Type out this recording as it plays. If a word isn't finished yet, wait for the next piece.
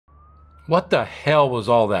What the hell was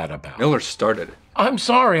all that about? Miller started it. I'm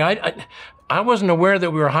sorry, I wasn't aware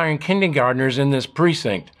that we were hiring kindergartners in this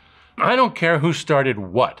precinct. I don't care who started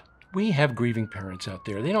what. We have grieving parents out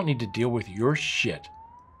there. They don't need to deal with your shit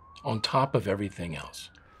on top of everything else.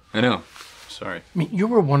 I know. Sorry. I mean, you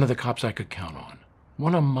were one of the cops I could count on.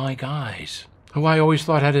 One of my guys, who I always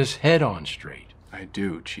thought had his head on straight. I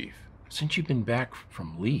do, Chief. Since you've been back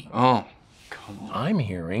from leave. Oh, come on. I'm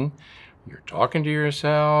hearing you're talking to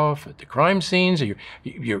yourself at the crime scenes, or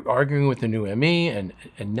you're arguing with the new ME, and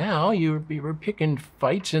now you were picking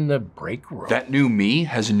fights in the break room. That new me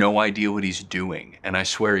has no idea what he's doing, and I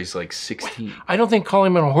swear he's like 16. I don't think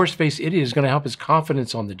calling him a horse-faced idiot is going to help his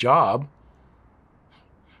confidence on the job,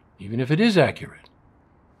 even if it is accurate.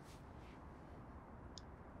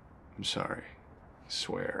 I'm sorry. I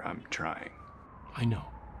swear I'm trying. I know.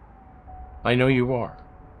 I know you are.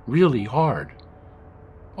 Really hard.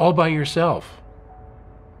 All by yourself.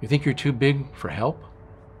 You think you're too big for help?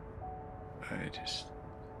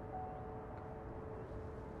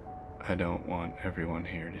 I don't want everyone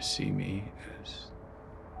here to see me as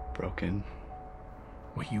broken.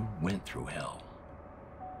 Well, you went through hell.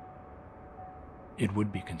 It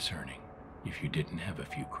would be concerning if you didn't have a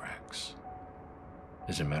few cracks.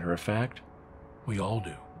 As a matter of fact, we all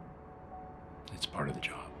do. It's part of the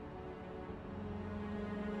job.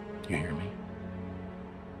 You hear me?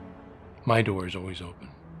 My door is always open.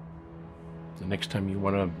 The next time you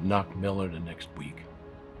want to knock Miller to next week,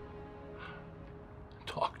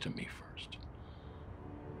 talk to me first.